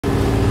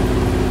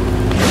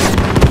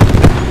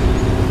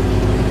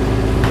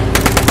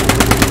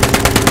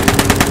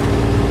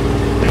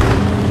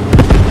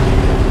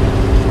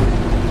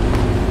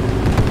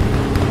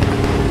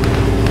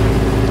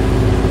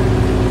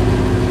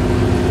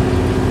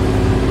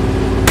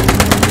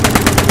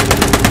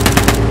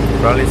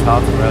Rally's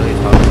hard, rally's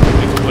hard.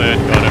 It's clear,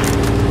 got it.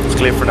 It's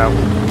clear for now.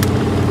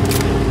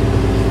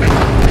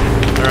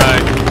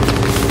 Alright.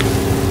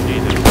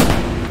 Jesus.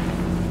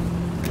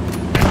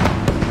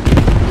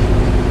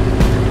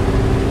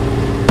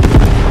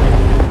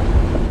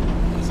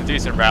 It's a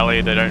decent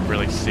rally, they don't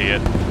really see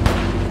it.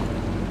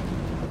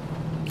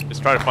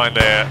 Just try to find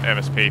their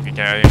MSP if you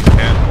can.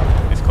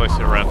 It's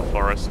closer around the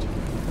forest.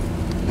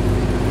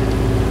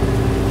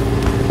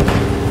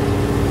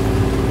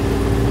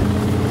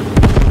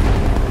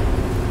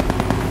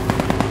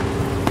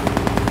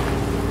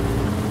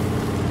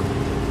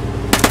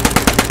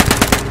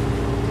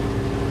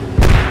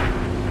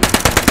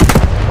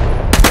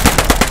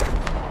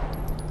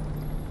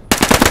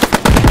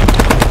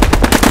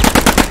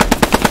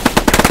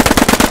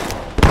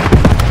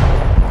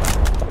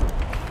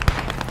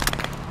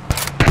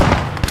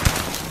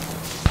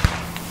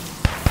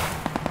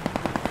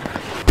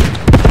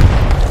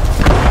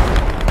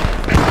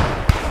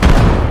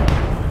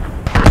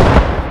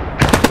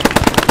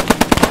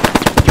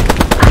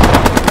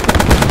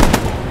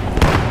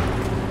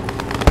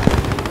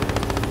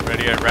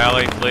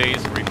 Rally,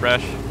 please,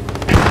 refresh.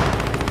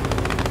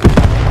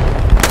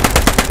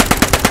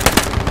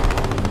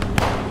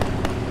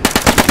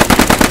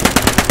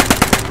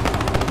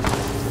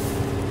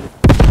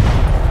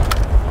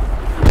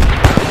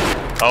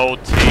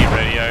 Hold T,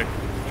 radio.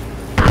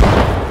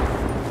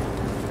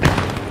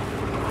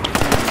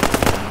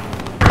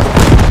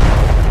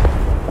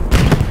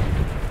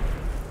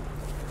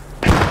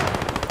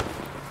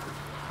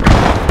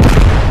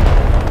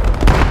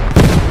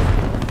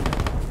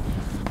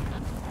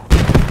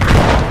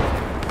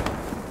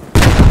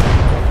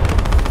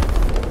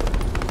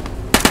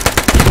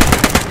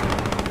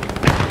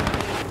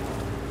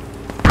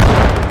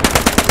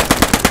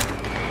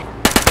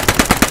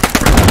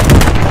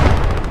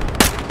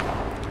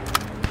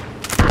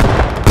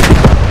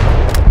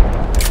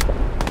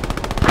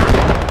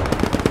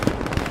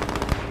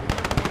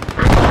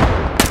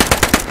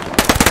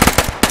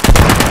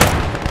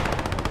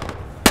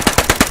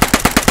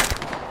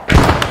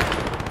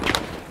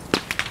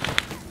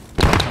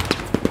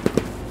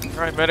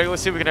 Alright, medic,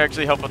 let's see if we can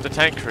actually help out the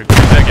tank crew,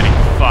 because they're getting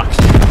fucked.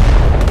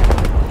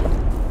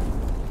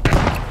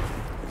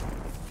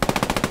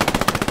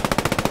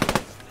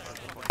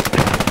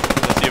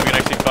 Let's see if we can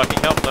actually fucking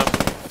help them.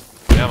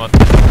 Come on.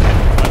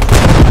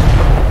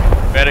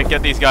 Medic,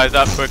 get these guys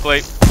up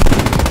quickly.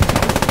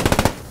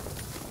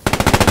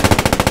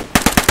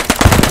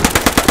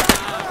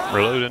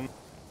 Reloading.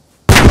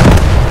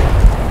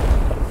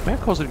 Man,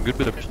 causing a good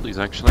bit of penalties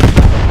actually.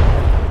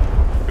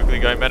 Quickly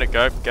go, medic,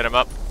 go. Get him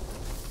up.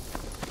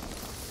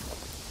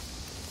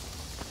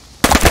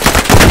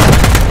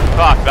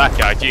 Fuck that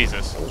guy,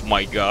 Jesus. Oh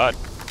my god.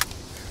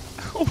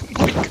 Oh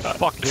my god.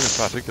 Fuck him in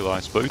particular, I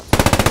suppose.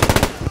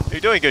 You're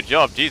doing a good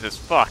job, Jesus,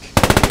 fuck.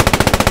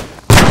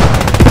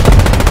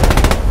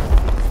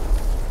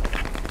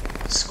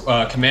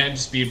 Command,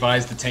 just be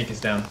advised the tank is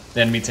down.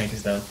 The enemy tank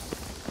is down.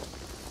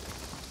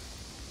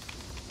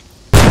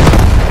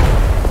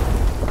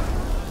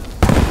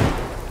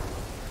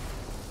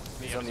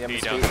 He's on the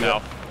MSP MSP down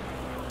south.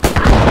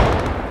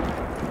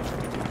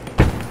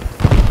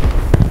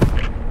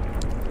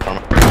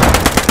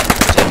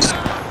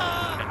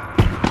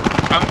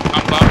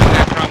 I'm bombing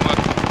that from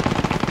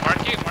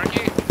mark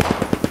it.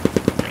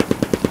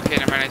 Okay,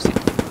 never mind, I see.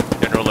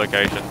 General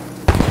location.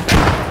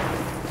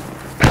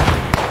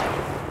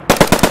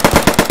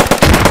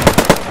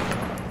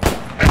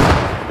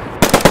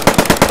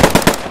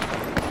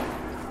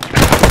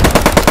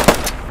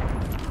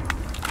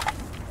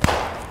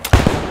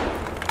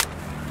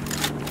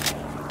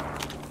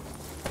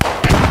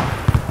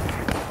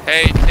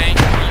 Hey, tank,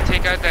 can you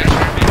take out that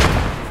Sherman?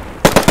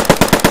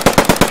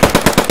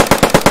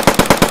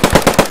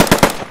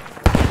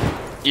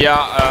 Yeah,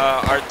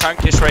 our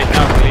tank is right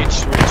now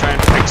glitched. We're trying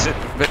to fix it,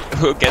 but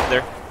we'll get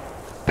there.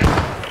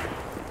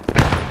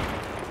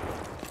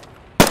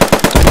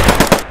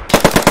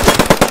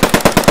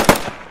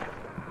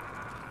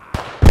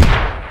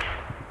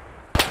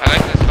 I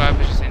like this vibe,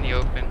 it's just in the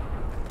open.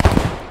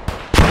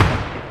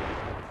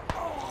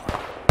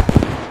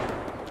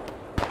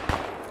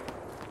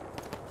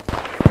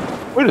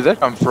 Where did that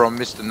come from,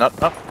 Mr.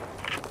 Nutnut?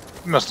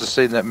 You must have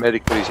seen that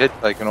medic with his head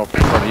taken off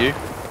in front of you.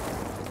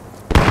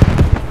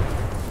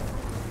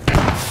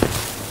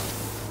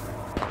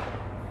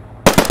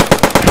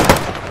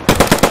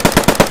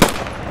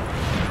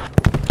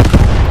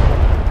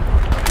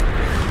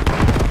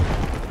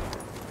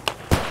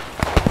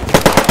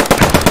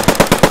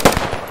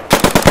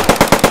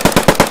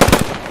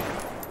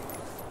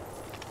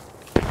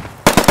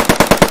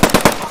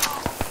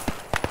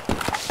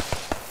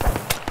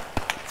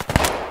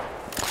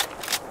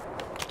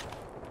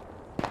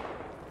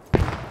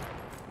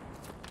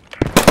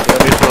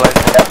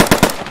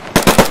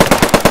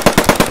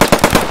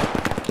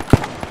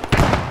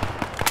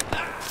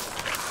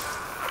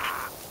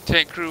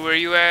 Tank crew, where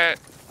you at?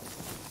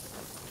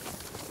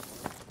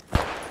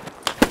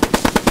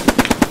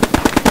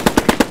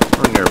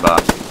 We're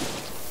nearby.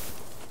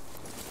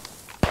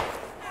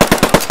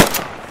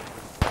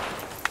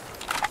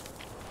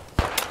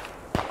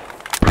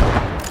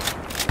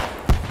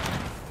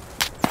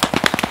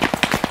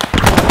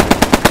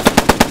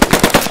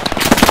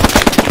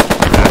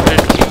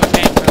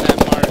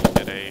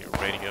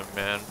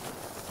 man.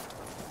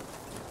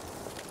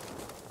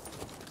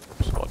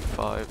 Squad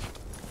 5.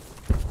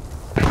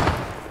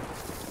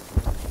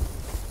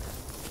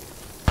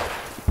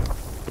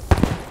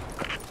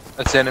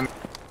 That's enemy.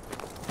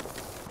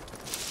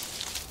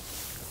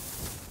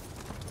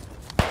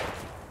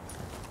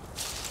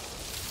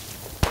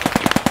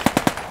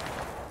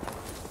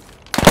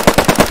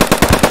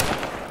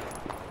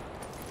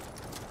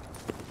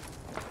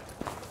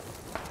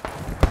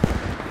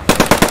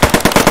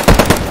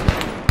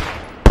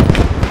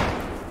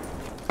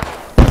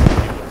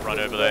 Run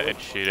over there and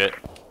shoot it.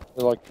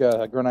 They're like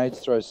grenades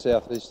throw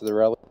southeast of the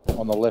rally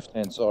on the left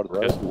hand side of the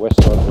road, the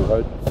west side of the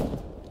road.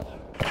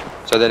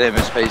 So that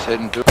MSP's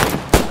heading to it.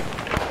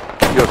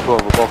 You got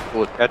 12 a box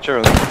bullet catcher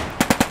and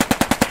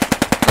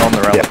they're on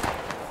the rally.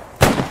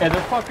 Yeah,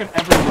 they're fucking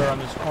everywhere on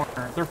this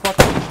corner. They're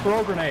fucking just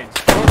throw grenades.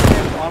 Throw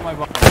grenades on my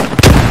body.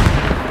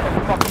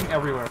 They're fucking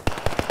everywhere.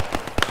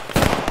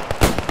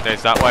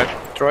 There's that way.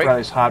 Troy?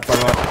 Rally's hot, by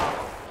the way.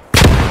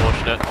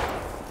 Fortunate.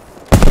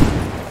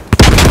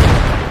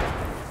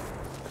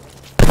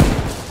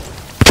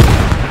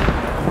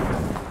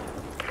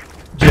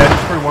 Yeah, I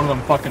just heard one of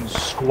them fucking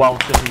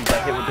squelch as he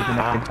got hit with the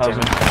grenade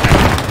cousin.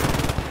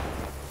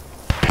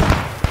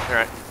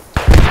 Alright.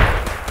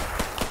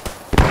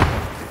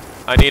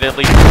 I need at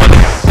least one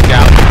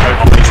scout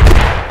approach.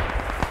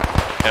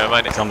 Yeah,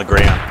 mine is on the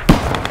ground.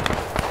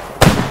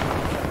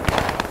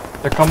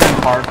 They're coming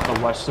hard to the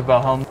west of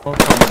Heelsum, from the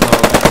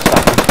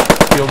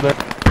southeast field there.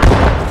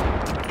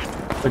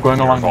 They're going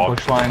along the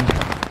bush line,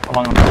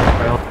 along the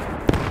trail.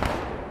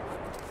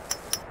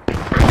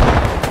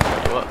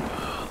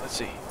 Let's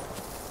see.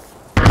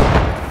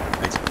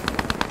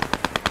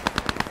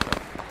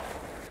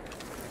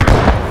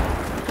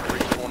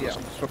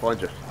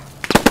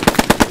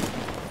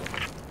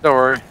 Don't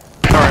worry.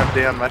 Sorry, I'm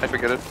down, mate.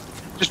 Forget it.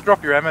 Just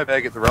drop your ammo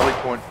bag at the rally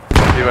point,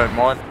 if you don't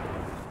mind.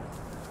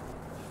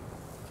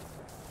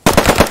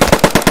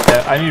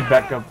 Yeah, I need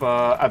backup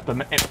at the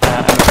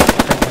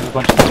there's a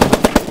bunch of them.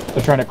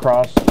 They're trying to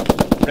cross.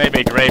 Ray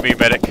me,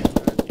 medic.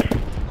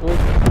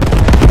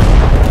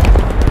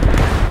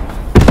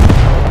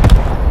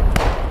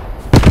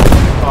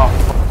 Oh,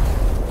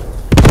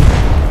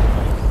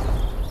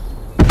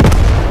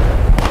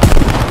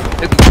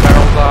 Hitting the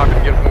barrels are going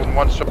to get more than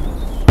one shot.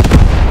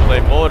 They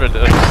mortared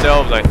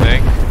themselves, I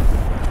think.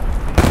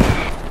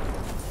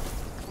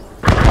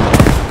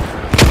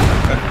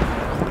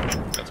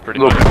 That's pretty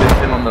Look, much.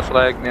 they're in on the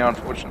flag now,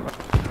 unfortunately.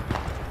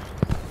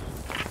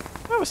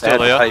 Oh, we're They still had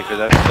to there. pay for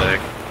that flag.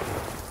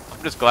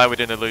 I'm just glad we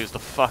didn't lose the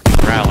fucking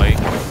rally.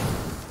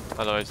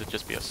 Otherwise it'd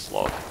just be a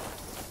slog.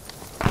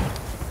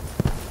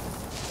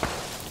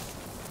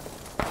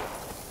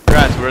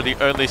 Congrats, we're the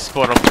only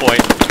squad on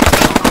point.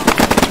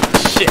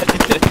 Shit.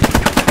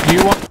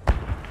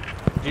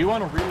 do you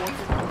want to rework it?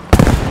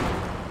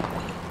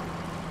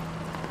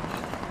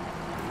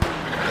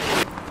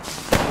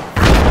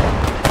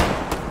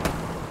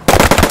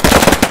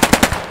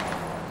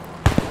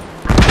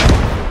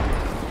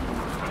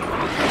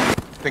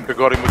 I think I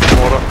got him with the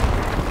mortar.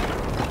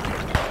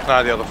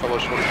 No, the other fellow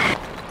shot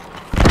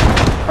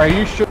him. Are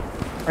you sure?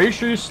 Are you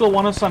sure you still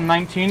want us on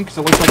 19? Because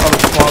it looks like other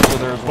squads are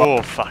there as well.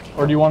 Oh, fuck.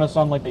 Or do you want us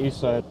on like the east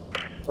side?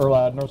 Or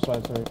north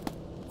side, sorry.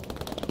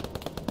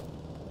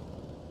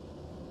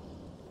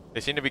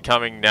 They seem to be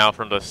coming now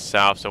from the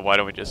south, so why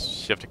don't we just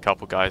shift a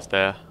couple guys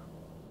there?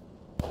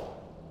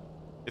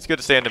 It's good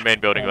to stay in the main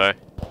building though.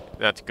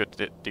 That's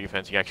good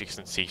defense, you actually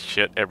can see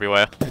shit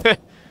everywhere.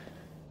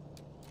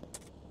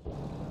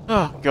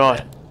 Oh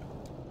god.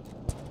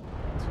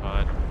 It's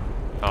fine.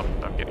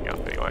 I'm getting up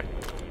anyway.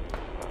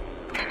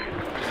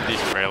 It's a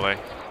decent melee.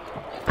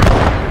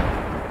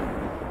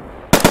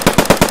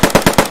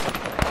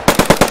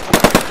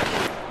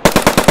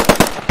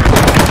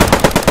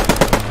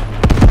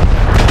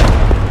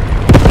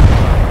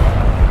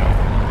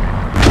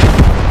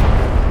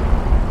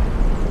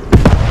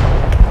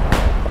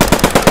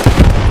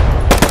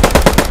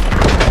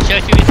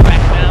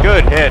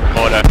 Good hit,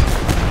 Mortar.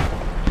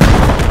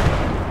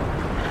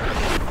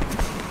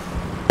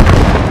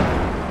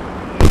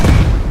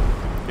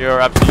 You're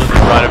absolutely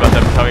right about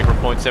them coming from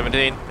point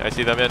 17. I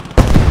see them in.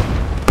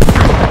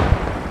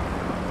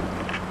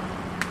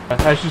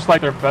 That's just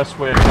like their best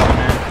way of coming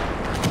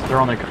in. They're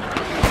only.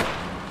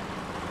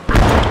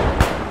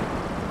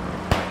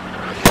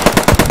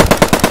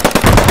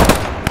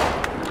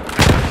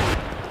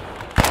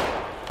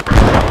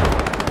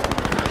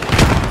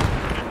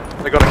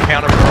 They got a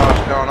counter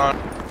barrage going on.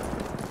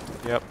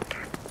 Yep.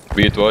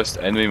 Be advised,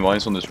 enemy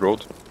mines on this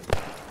road. To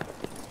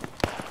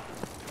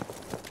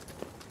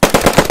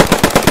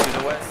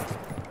the west.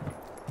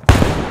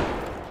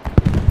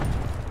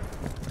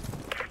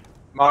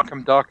 Mark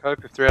them, Dark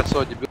Hope, if they're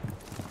outside your building.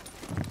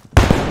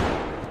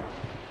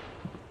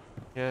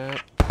 Yeah.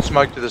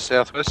 Smoke to the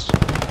southwest.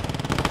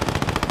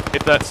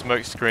 Hit that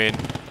smoke screen.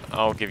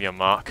 I'll give you a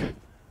mark.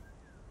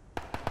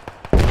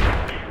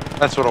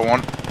 That's what I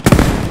want.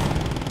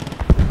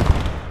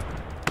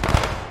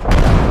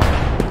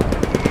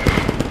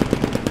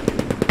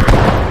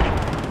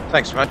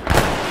 Thanks, mate.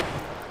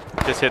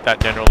 Just hit that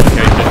general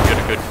location. Get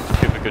a good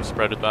you could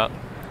spread it that.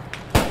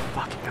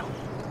 Fucking hell.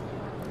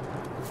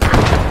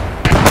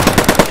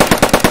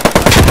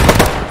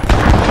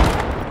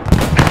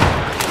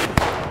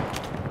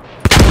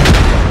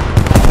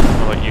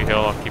 I'll let you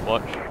heal, I'll keep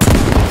watch.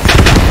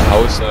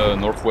 How is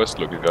northwest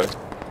looking, guys?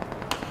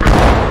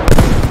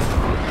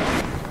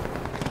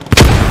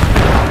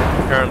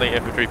 Currently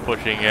infantry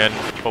pushing in,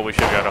 but we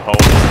should be able to hold.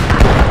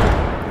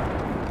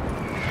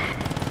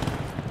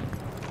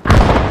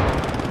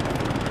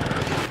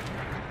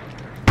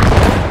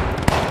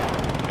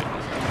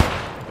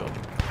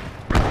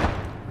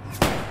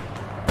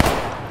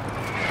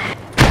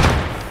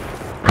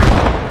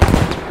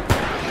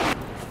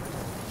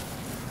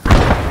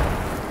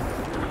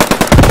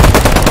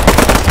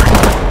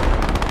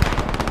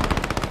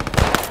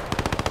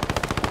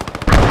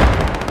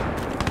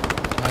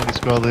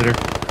 Squad leader.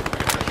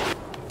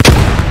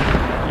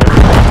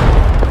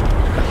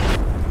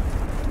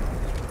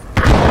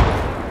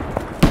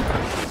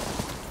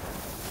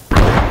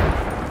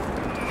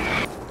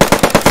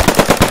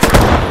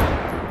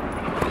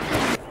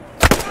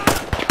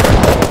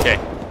 Okay.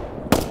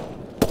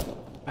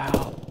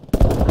 Wow.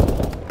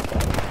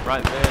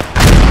 Right there.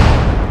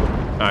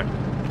 Alright.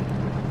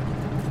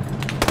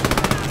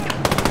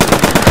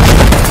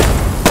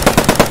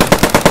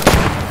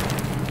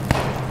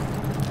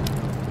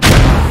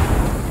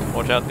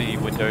 Watch out the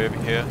window over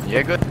here.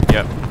 Yeah, good.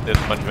 Yep, there's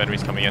a bunch of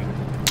enemies coming in.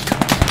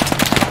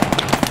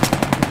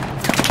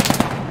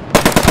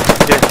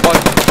 Yeah,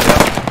 close.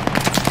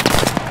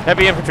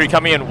 Heavy infantry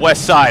coming in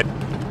west side.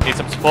 Need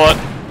some support.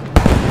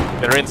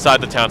 They're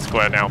inside the town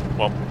square now.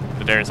 Well,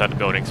 they're inside the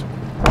buildings.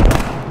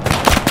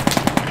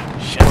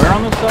 Shit. Where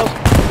on this stuff?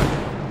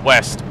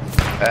 West.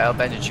 I'll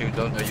bandage you,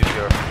 don't use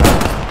your...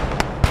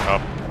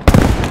 Oh.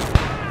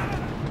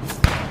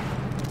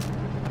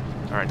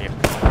 Alright, yeah.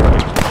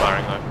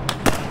 Firing though.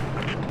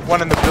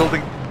 One in the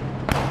building.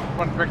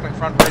 One directly in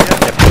front of you. Yep.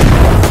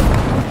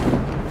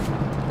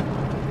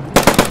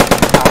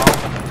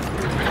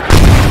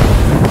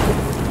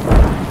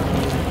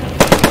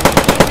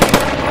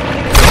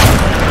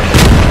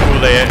 Ooh,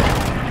 they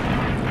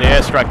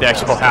airstruck the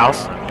actual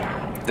house.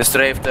 The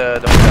strafe, the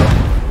hotel.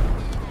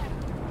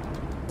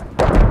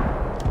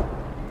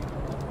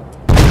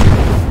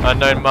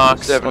 Unknown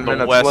marks 7 on the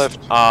minutes west left.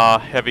 are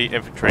heavy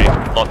infantry.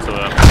 Lots of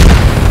them.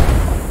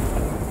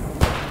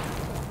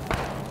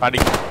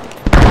 Finding.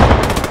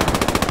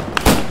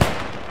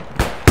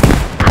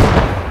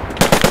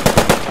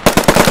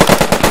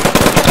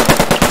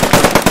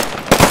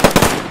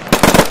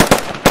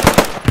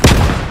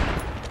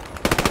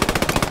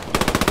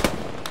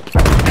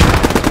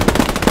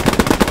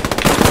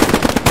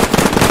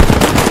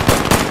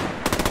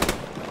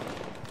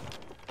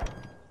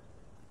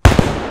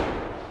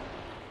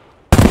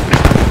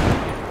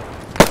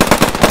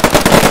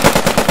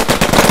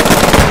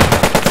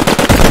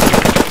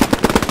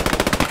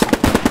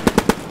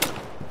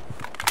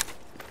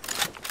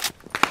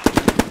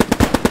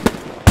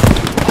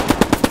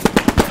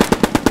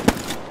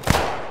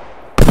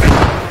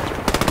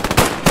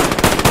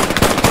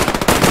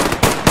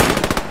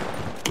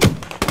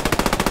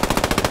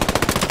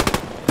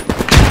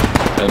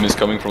 Enemies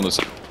coming from the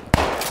southeast.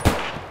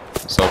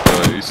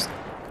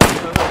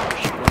 Let's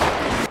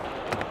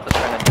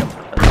try and jump.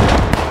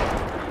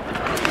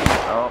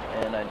 Oh,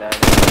 and I died.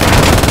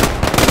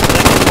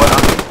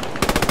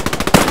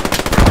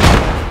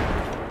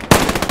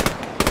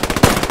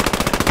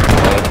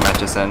 Okay,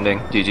 match is ending.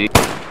 GG.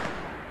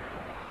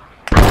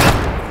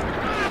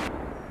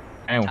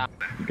 Ow.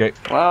 Okay.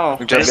 Wow,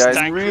 Good guys,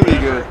 tank really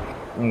good.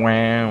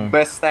 Wow.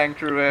 Best tank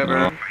crew ever.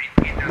 Yeah.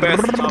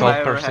 Best job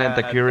I ever 12% had.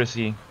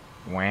 accuracy.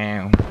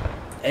 Wow.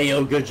 Hey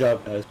yo, good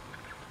job guys.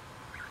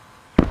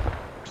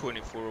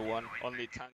 24-1, only tank.